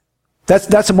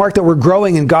 That's a mark that we're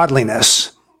growing in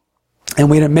godliness. And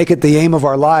we make it the aim of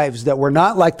our lives that we're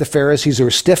not like the Pharisees who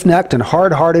are stiff-necked and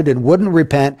hard-hearted and wouldn't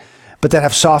repent, but that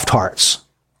have soft hearts.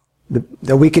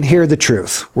 That we can hear the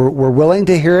truth. We're willing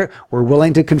to hear it. We're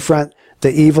willing to confront the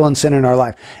evil and sin in our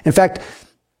life. In fact,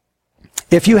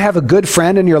 if you have a good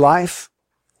friend in your life,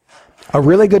 a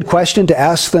really good question to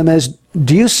ask them is,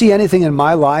 do you see anything in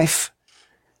my life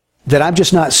that I'm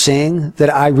just not seeing that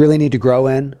I really need to grow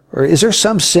in? Or is there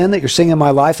some sin that you're seeing in my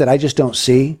life that I just don't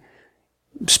see?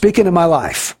 Speak into my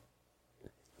life.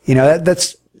 You know,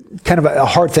 that's kind of a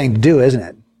hard thing to do, isn't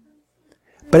it?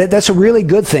 But that's a really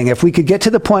good thing. If we could get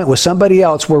to the point with somebody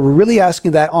else where we're really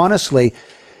asking that honestly,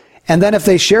 and then if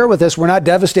they share with us, we're not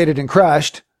devastated and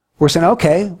crushed. We're saying,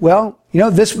 okay, well, you know,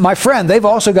 this, my friend, they've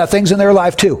also got things in their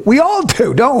life too. We all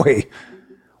do, don't we?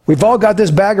 We've all got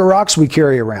this bag of rocks we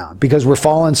carry around because we're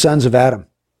fallen sons of Adam.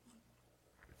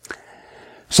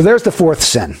 So there's the fourth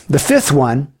sin. The fifth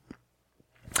one,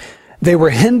 they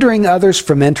were hindering others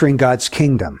from entering God's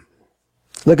kingdom.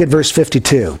 Look at verse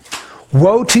 52.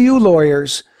 Woe to you,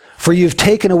 lawyers, for you've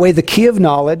taken away the key of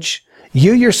knowledge.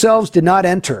 You yourselves did not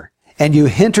enter, and you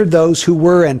hindered those who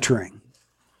were entering.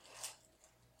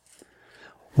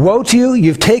 Woe to you,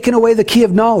 you've taken away the key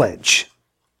of knowledge.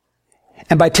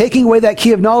 And by taking away that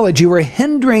key of knowledge, you were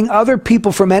hindering other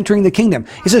people from entering the kingdom.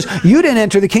 He says, you didn't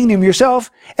enter the kingdom yourself,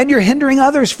 and you're hindering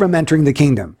others from entering the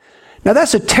kingdom. Now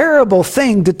that's a terrible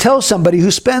thing to tell somebody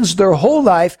who spends their whole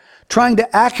life trying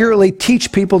to accurately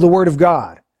teach people the Word of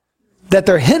God, that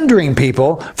they're hindering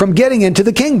people from getting into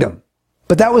the kingdom.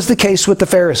 But that was the case with the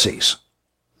Pharisees.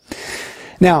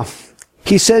 Now,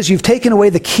 he says, you've taken away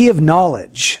the key of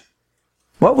knowledge.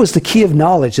 What was the key of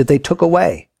knowledge that they took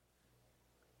away?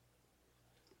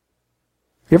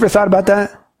 You ever thought about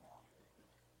that?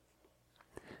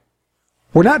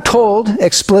 We're not told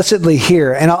explicitly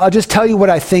here, and I'll just tell you what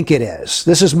I think it is.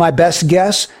 This is my best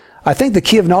guess. I think the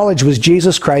key of knowledge was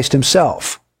Jesus Christ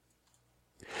himself.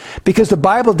 Because the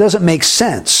Bible doesn't make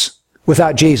sense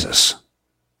without Jesus.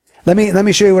 Let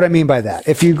me show you what I mean by that.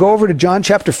 If you go over to John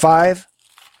chapter 5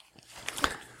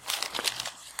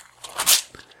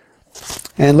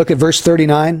 and look at verse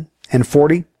 39 and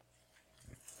 40.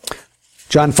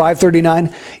 John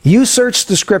 5:39, you search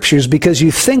the scriptures because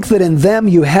you think that in them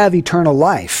you have eternal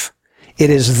life. It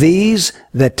is these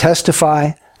that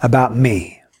testify about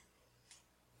me.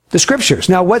 The scriptures.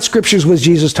 Now, what scriptures was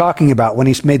Jesus talking about when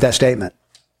he made that statement?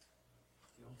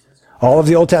 All of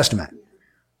the Old Testament.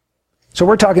 So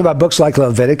we're talking about books like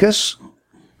Leviticus,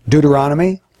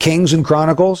 Deuteronomy, Kings and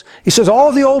Chronicles. He says all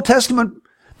of the Old Testament,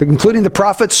 including the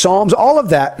prophets, Psalms, all of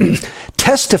that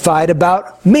testified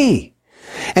about me.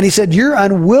 And he said, you're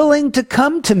unwilling to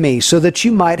come to me so that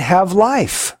you might have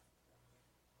life.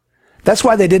 That's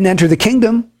why they didn't enter the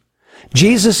kingdom.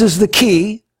 Jesus is the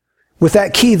key. With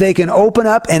that key, they can open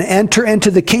up and enter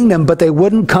into the kingdom, but they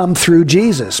wouldn't come through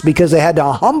Jesus because they had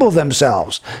to humble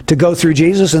themselves to go through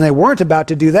Jesus, and they weren't about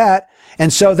to do that.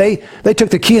 And so they took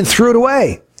the key and threw it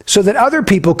away so that other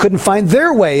people couldn't find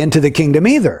their way into the kingdom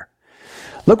either.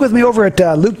 Look with me over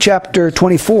at Luke chapter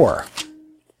 24.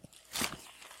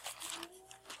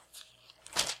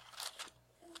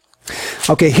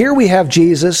 Okay, here we have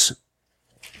Jesus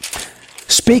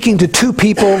speaking to two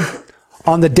people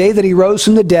on the day that he rose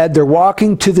from the dead. They're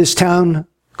walking to this town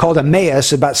called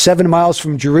Emmaus, about 7 miles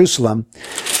from Jerusalem.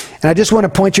 And I just want to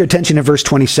point your attention to verse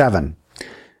 27.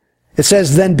 It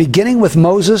says, then beginning with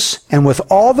Moses and with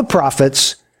all the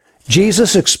prophets,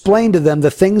 Jesus explained to them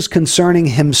the things concerning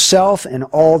himself in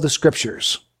all the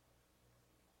scriptures.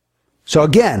 So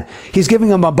again, he's giving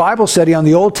them a Bible study on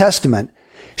the Old Testament,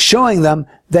 showing them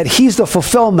that he's the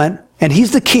fulfillment and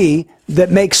he's the key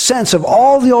that makes sense of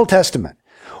all the Old Testament.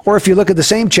 Or if you look at the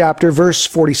same chapter, verse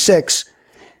 46,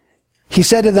 he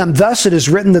said to them, thus it is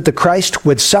written that the Christ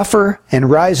would suffer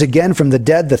and rise again from the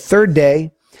dead the third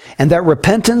day, and that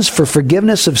repentance for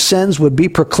forgiveness of sins would be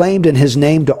proclaimed in his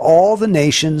name to all the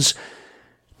nations,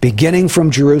 beginning from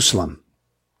Jerusalem.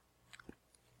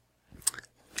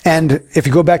 And if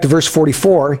you go back to verse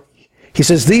 44, he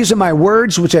says, these are my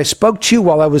words which I spoke to you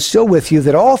while I was still with you,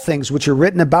 that all things which are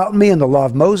written about me in the law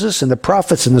of Moses and the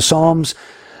prophets and the Psalms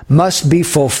must be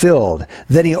fulfilled.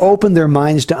 Then he opened their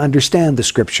minds to understand the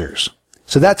scriptures.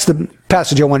 So that's the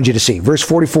passage I wanted you to see, verse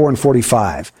 44 and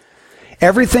 45.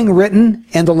 Everything written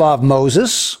in the law of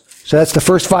Moses, so that's the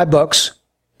first 5 books.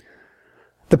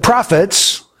 The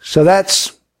prophets, so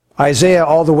that's Isaiah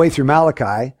all the way through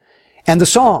Malachi. And the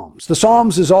Psalms. The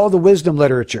Psalms is all the wisdom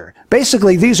literature.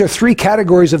 Basically, these are 3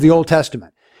 categories of the Old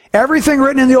Testament. Everything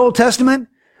written in the Old Testament,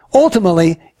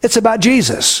 ultimately, it's about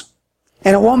Jesus.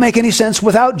 And it won't make any sense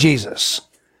without Jesus.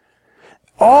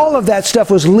 All of that stuff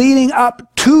was leading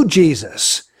up to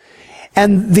Jesus.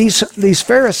 And these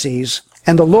Pharisees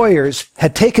and the lawyers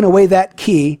had taken away that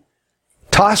key,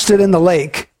 tossed it in the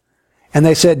lake, and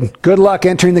they said, good luck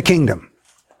entering the kingdom.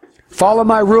 Follow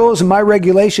my rules and my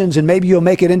regulations, and maybe you'll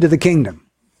make it into the kingdom.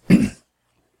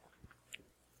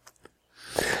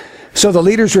 So the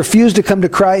leaders refused to come to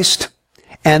Christ,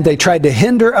 and they tried to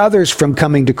hinder others from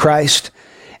coming to Christ.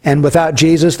 And without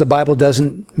Jesus, the Bible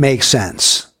doesn't make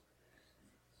sense.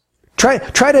 Try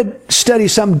to study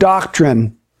some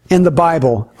doctrine in the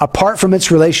Bible apart from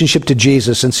its relationship to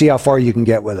Jesus and see how far you can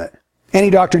get with it. Any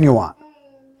doctrine you want.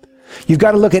 You've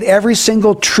got to look at every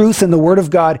single truth in the Word of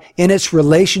God in its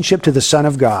relationship to the Son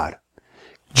of God.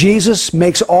 Jesus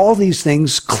makes all these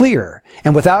things clear.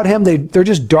 And without him, they're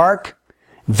just dark,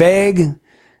 vague,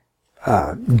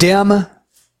 dim.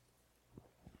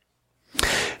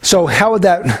 So how would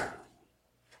that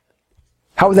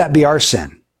be our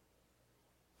sin?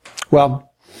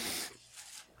 Well,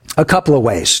 a couple of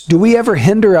ways. Do we ever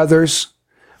hinder others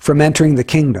from entering the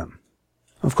kingdom?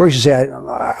 Of course, you say,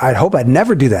 I'd hope I'd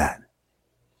never do that.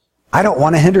 I don't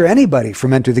want to hinder anybody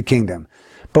from entering the kingdom.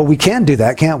 But we can do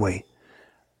that, can't we?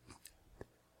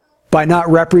 By not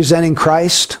representing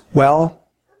Christ well.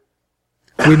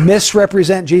 We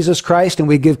misrepresent Jesus Christ and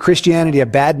we give Christianity a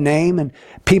bad name, and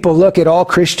people look at all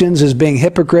Christians as being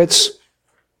hypocrites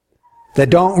that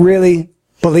don't really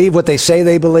believe what they say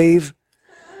they believe.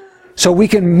 So we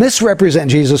can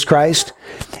misrepresent Jesus Christ,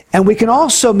 and we can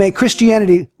also make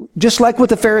Christianity, just like what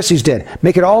the Pharisees did,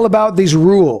 make it all about these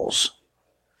rules.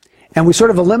 And we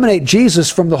sort of eliminate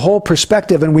Jesus from the whole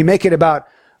perspective, and we make it about,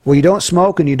 well, you don't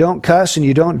smoke and you don't cuss and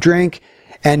you don't drink,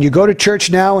 and you go to church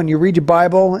now and you read your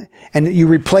Bible and you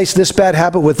replace this bad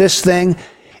habit with this thing.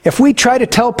 If we try to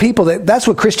tell people that that's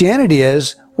what Christianity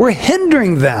is, we're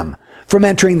hindering them from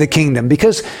entering the kingdom,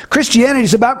 because Christianity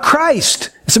is about Christ.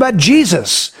 It's about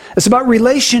Jesus. It's about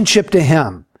relationship to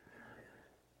him.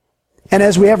 And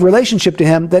as we have relationship to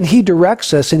him, then he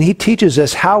directs us and he teaches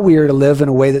us how we are to live in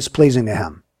a way that's pleasing to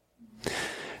him.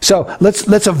 So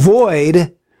let's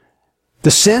avoid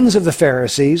the sins of the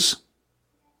Pharisees,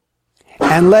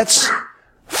 and let's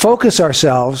focus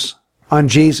ourselves on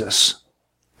Jesus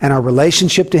and our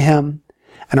relationship to him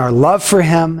and our love for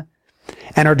him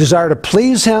and our desire to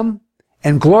please him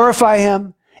and glorify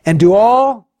him and do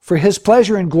all for his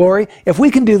pleasure and glory, if we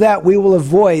can do that, we will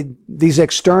avoid these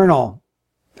external,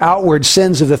 outward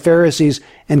sins of the Pharisees,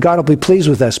 and God will be pleased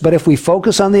with us. But if we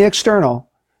focus on the external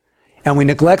and we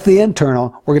neglect the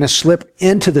internal, we're going to slip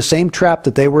into the same trap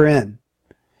that they were in.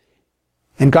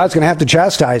 And God's going to have to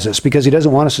chastise us because he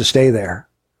doesn't want us to stay there.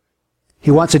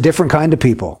 He wants a different kind of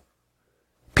people.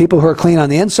 People who are clean on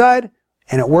the inside,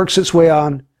 and it works its way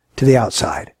on to the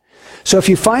outside. So if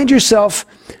you find yourself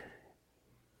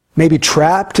maybe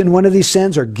trapped in one of these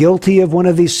sins or guilty of one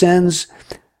of these sins,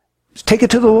 take it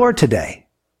to the Lord today.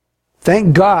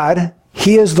 Thank God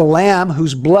he is the Lamb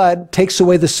whose blood takes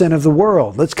away the sin of the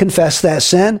world. Let's confess that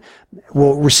sin.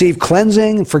 We'll receive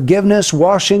cleansing and forgiveness,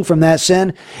 washing from that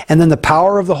sin, and then the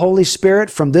power of the Holy Spirit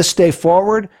from this day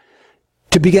forward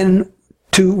to begin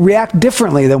to react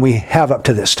differently than we have up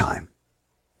to this time.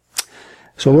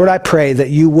 So Lord, I pray that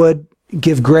you would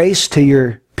give grace to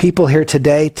your people here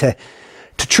today to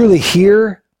truly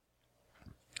hear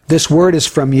this word is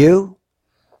from you.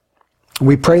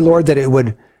 We pray, Lord, that it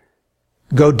would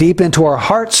go deep into our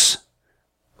hearts.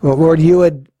 Lord, you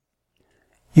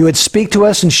would speak to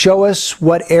us and show us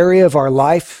what area of our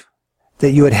life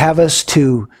that you would have us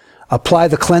to apply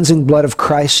the cleansing blood of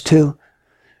Christ to,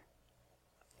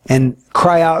 and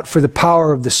cry out for the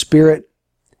power of the Spirit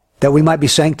that we might be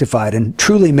sanctified and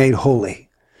truly made holy.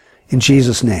 In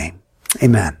Jesus' name,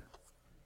 amen.